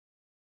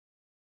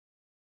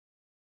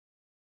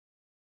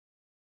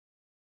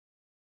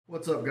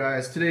What's up,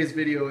 guys? Today's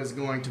video is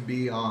going to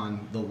be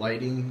on the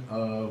lighting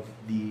of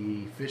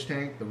the fish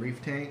tank, the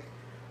reef tank.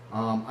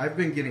 I've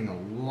been getting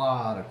a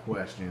lot of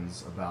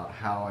questions about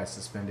how I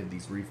suspended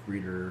these reef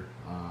breeder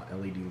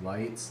LED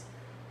lights.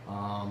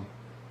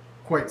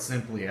 Quite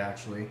simply,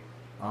 actually.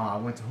 I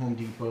went to Home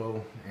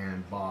Depot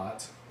and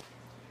bought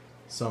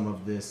some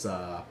of this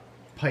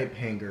pipe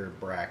hanger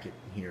bracket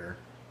here.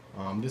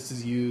 This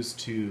is used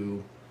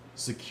to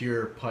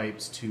secure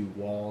pipes to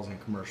walls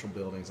and commercial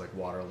buildings like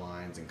water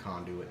lines and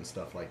conduit and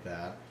stuff like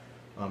that.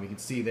 You can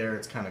see there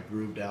it's kind of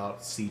grooved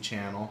out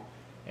C-channel,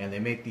 and they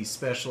make these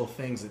special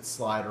things that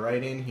slide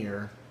right in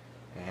here,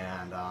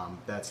 and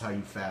that's how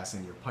you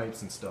fasten your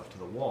pipes and stuff to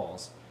the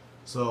walls.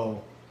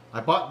 So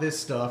I bought this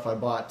stuff. I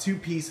bought 2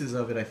 pieces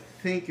of it. I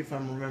think, if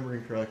I'm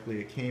remembering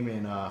correctly, it came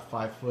in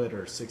 5-foot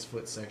or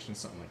 6-foot section,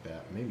 something like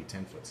that. Maybe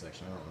 10-foot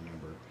section, I don't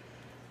remember.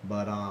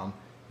 But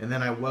and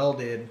then I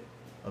welded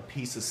a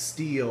piece of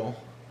steel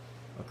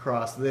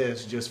across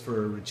this just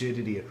for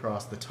rigidity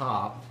across the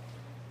top,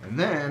 and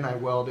then I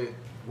welded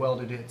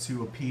it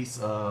to a piece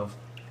of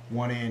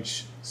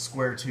 1-inch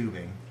square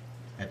tubing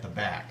at the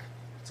back.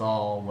 It's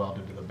all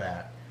welded to the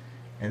back,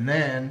 and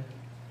then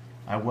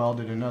I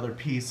welded another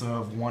piece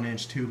of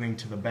 1-inch tubing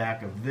to the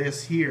back of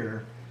this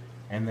here,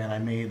 and then I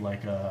made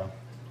like a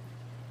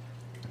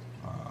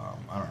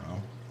I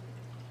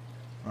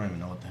don't even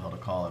know what the hell to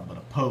call it, but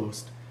a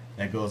post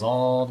that goes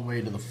all the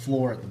way to the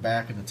floor at the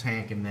back of the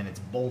tank, and then it's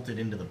bolted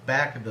into the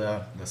back of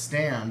the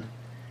stand.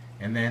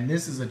 And then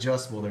this is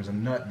adjustable. There's a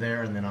nut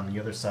there, and then on the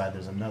other side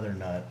there's another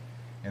nut,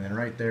 and then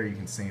right there you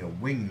can see a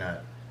wing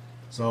nut.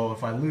 So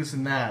if I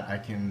loosen that, I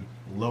can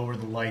lower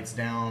the lights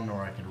down,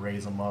 or I could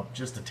raise them up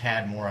just a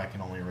tad more. I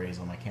can only raise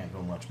them, I can't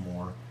go much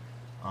more.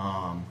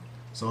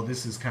 So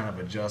this is kind of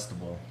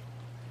adjustable.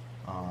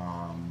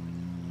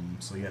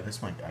 So yeah,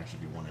 this might actually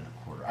be 1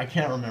 1/4. I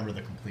can't remember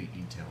the complete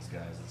details,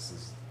 guys. This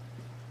is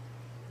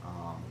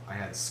I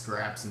had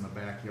scraps in the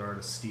backyard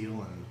of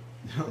steel, and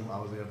I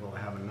was able to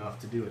have enough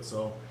to do it.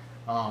 So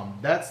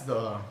that's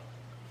the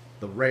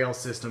rail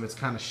system. It's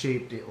kind of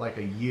shaped it like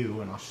a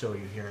U, and I'll show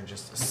you here in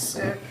just a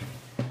sec.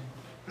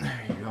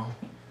 There you go.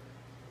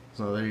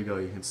 So there you go.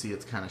 You can see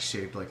it's kind of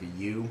shaped like a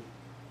U.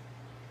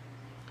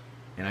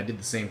 And I did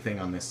the same thing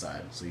on this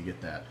side, so you get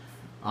that.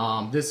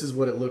 This is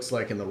what it looks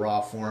like in the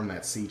raw form,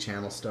 that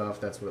C-channel stuff.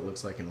 That's what it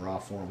looks like in raw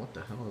form. What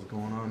the hell is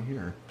going on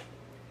here?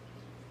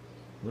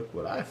 Look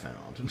what I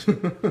found.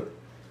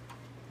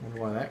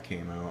 Wonder why that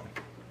came out.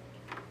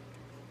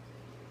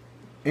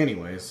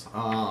 Anyways,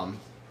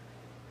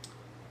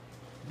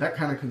 that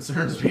kind of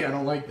concerns me. I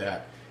don't like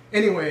that.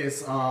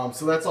 Anyways, so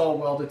that's all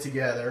welded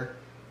together.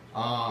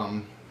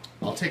 I'll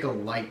take a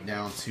light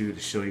down too to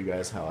show you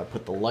guys how I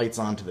put the lights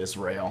onto this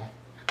rail.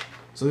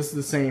 So this is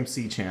the same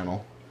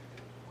C-channel.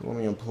 Let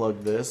me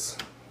unplug this.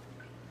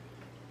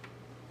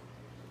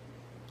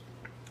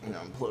 And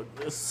unplug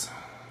this.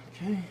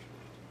 Okay.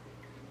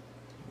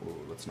 Whoa,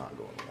 let's not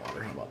go in the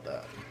water. How about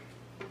that?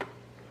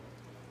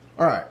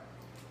 Alright.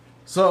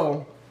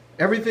 So,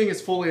 everything is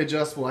fully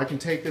adjustable. I can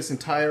take this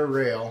entire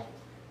rail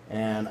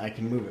and I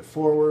can move it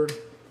forward.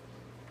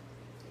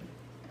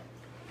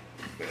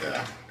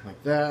 Yeah,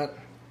 like that.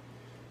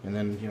 And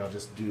then, you know,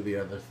 just do the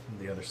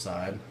other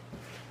side.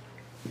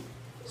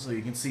 So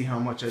you can see how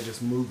much I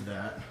just moved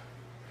that.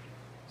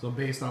 So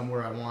based on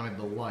where I wanted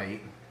the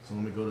light, so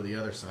let me go to the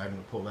other side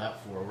and pull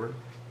that forward.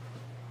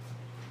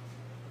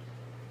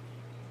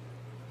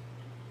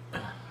 I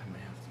may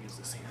have to use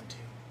this hand too.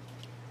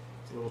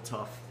 It's a little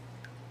tough.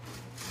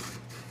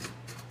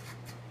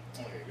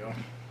 There you go.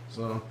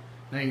 So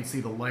now you can see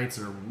the lights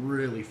are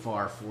really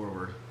far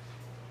forward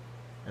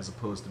as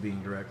opposed to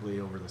being directly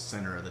over the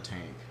center of the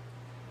tank.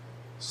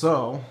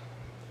 So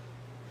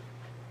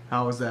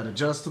how is that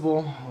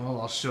adjustable?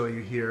 Well, I'll show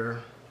you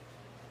here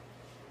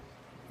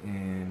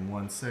in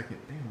 1 second.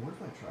 Damn, where's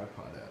my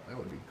tripod at? That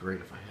would be great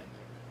if I had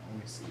that. Let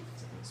me see if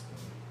it's in this one.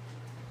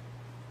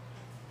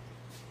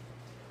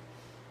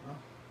 Well,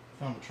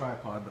 found the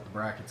tripod, but the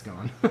bracket's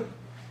gone.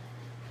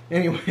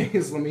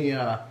 Anyways, let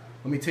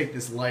me take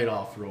this light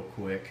off real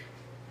quick.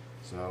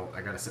 So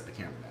I gotta set the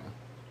camera down.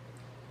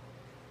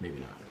 Maybe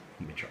not.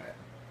 Let me try it.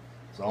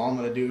 So all I'm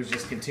gonna do is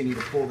just continue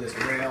to pull this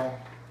rail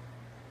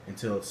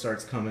until it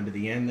starts coming to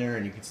the end there,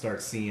 and you can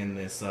start seeing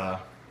this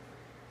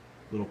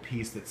little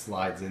piece that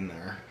slides in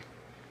there.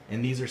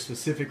 And these are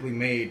specifically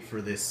made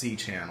for this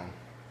C-channel.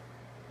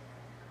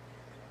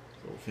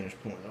 So we'll finish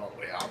pulling it all the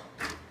way out.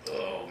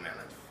 Oh man,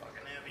 that's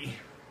fucking heavy.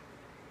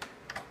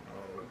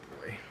 Oh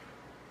boy.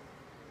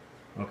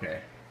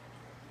 Okay.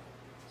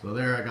 So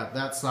there, I got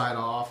that side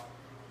off.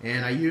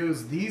 And I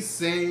use these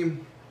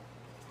same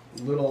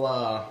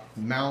little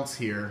mounts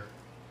here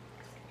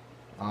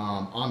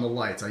on the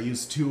lights. I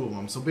used 2 of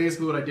them. So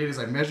basically what I did is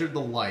I measured the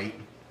light,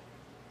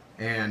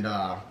 and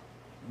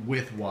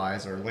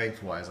width-wise or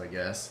lengthwise, I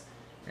guess,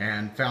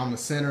 and found the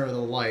center of the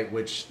light,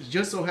 which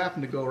just so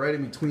happened to go right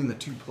in between the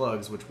 2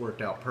 plugs, which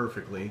worked out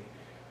perfectly.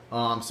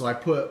 So I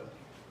put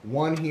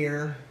 1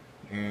 here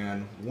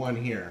and 1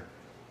 here.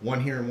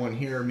 1 here and 1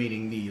 here,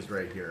 meaning these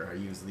right here. I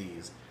use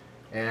these.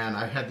 and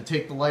I had to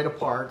take the light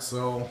apart,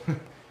 so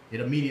it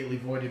immediately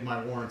voided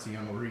my warranty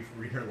on the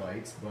rear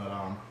lights.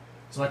 But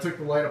so I took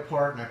the light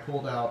apart and I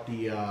pulled out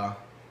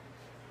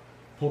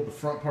pulled the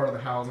front part of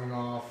the housing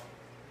off,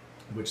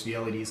 which the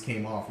LEDs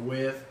came off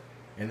with,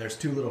 and there's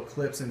two little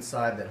clips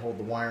inside that hold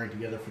the wiring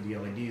together for the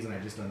LEDs, and I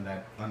just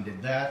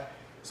undid that.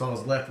 So I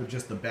was left with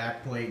just the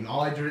back plate, and all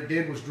I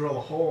did was drill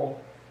a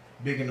hole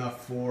big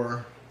enough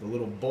for the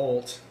little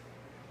bolt.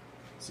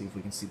 Let's see if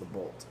we can see the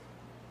bolt.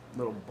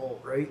 Little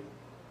bolt, right?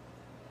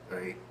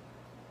 Right.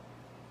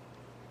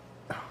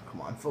 Oh,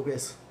 come on,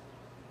 focus.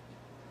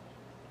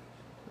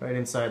 Right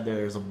inside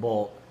there's a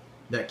bolt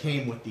that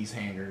came with these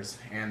hangers,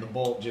 and the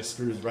bolt just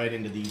screws right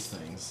into these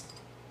things.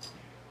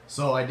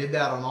 So I did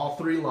that on all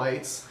three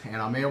lights, and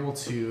I'm able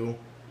to,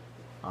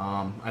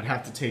 I'd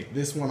have to take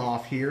this one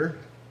off here,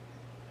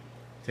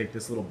 take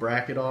this little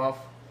bracket off,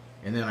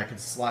 and then I could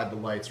slide the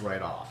lights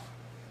right off.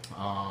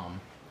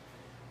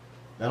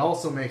 That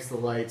also makes the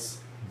lights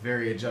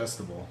very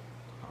adjustable,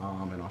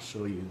 and I'll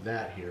show you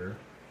that here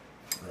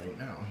right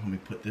now. Let me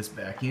put this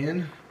back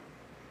in.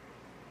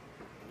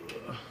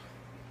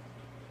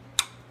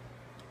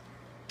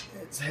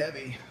 It's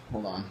heavy.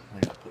 Hold on, I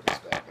gotta put this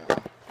back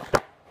on.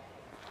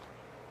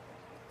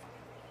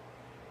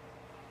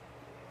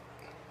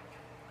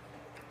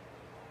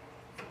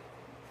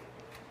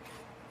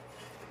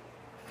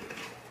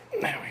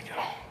 There we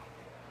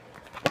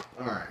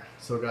go. Alright,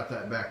 so got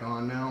that back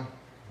on now.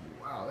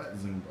 Wow, that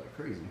zoomed like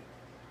crazy.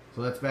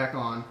 So that's back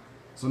on.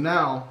 So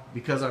now,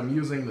 because I'm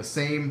using the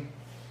same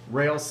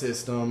rail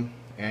system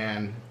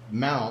and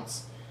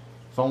mounts,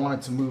 if I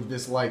wanted to move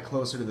this light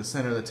closer to the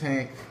center of the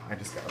tank, I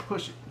just gotta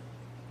push it.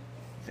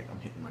 I think I'm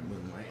hitting my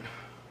moonlight.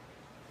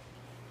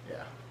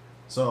 Yeah.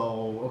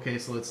 So, okay,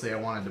 so let's say I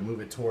wanted to move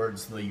it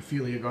towards the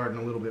Euphilia garden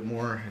a little bit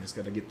more. I just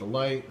gotta get the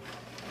light,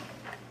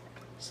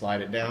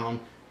 slide it down.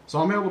 So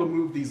I'm able to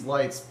move these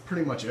lights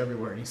pretty much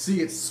everywhere. You see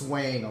it's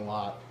swaying a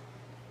lot.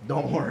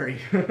 Don't worry,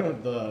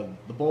 the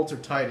bolts are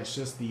tight. It's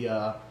just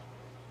the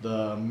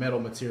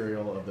metal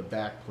material of the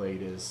back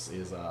plate is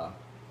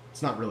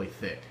it's not really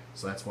thick,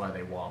 so that's why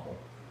they wobble.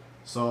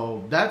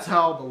 So that's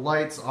how the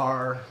lights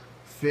are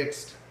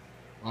fixed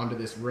onto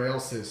this rail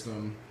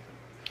system.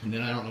 And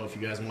then I don't know if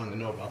you guys wanted to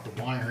know about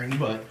the wiring,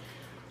 but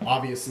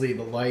obviously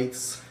the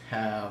lights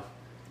have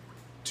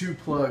 2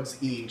 plugs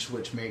each,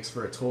 which makes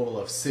for a total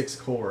of 6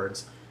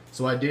 cords.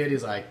 So what I did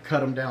is I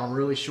cut them down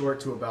really short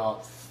to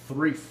about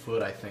 3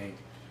 foot, I think.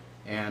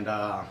 And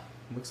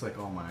looks like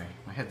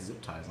I had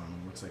zip ties on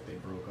them. Looks like they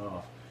broke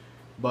off.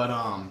 But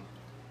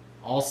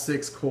all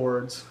 6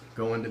 cords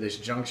go into this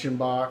junction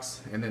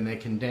box, and then they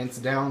condense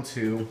down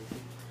to,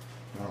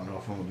 I don't know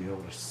if I'm gonna be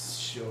able to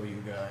show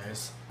you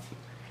guys,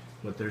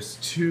 but there's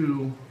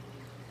 2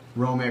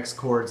 Romex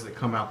cords that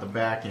come out the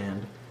back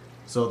end.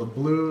 So the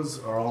blues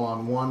are all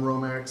on one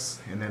Romex,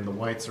 and then the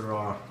whites are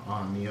all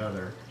on the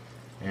other.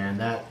 And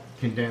that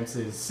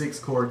condenses 6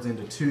 cords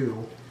into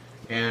 2.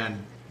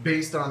 And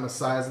based on the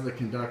size of the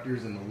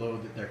conductors and the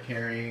load that they're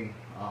carrying,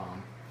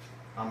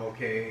 I'm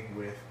okay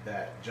with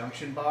that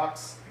junction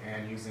box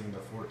and using the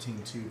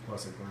 14.2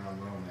 plus a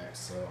ground Romex.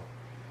 So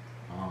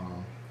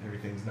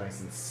everything's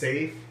nice and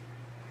safe,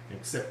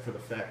 except for the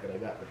fact that I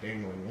got the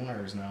dangling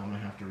wires now. I'm gonna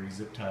have to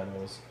re-zip tie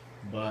those.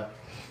 But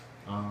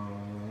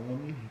I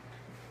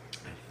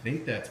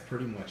think that's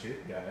pretty much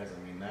it, guys.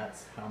 I mean,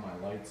 that's how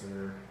my lights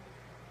are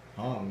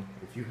hung.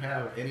 If you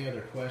have any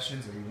other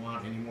questions or you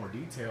want any more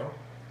detail,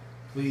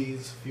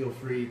 please feel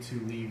free to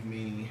leave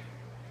me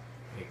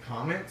a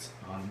comment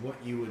on what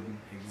you would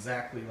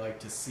exactly like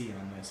to see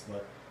on this.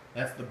 But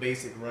that's the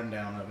basic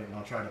rundown of it, and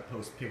I'll try to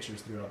post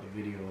pictures throughout the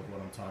video of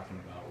what I'm talking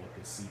about, what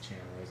the C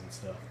channel is and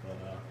stuff.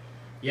 But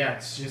yeah,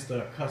 it's just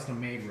a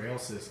custom-made rail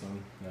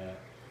system that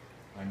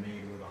I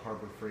made with a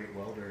Harbor Freight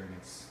welder, and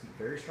it's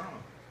very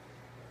strong.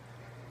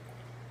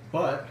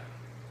 But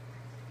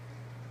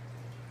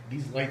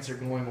these lights are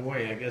going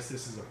away. I guess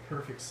this is a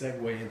perfect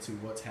segue into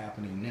what's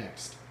happening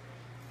next.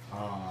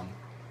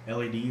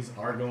 LEDs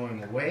are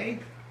going away,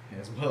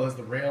 as well as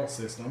the rail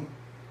system.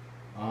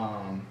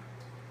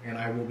 And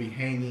I will be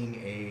hanging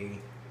a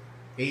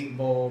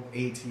 8-bulb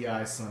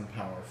ATI sun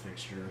power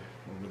fixture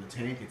over the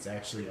tank. It's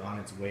actually on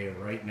its way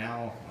right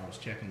now. I was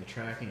checking the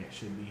tracking. It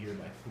should be here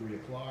by 3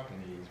 o'clock,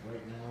 and it is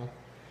right now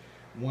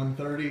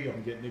 1:30.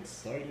 I'm getting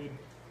excited.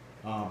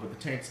 But the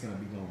tank's going to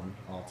be going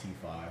all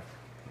T5.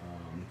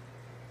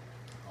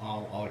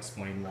 I'll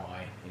explain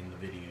why in the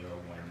video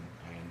when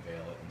I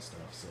unveil it and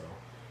stuff. So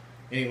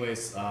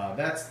anyways,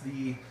 that's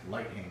the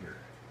light hanger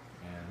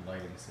and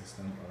lighting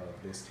system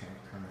of this tank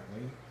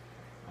currently.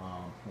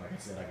 Like I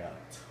said, I got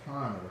a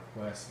ton of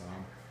requests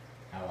on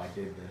how I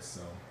did this,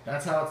 so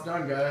that's how it's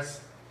done,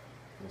 guys.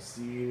 We'll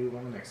see you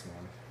on the next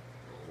one.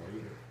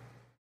 Later.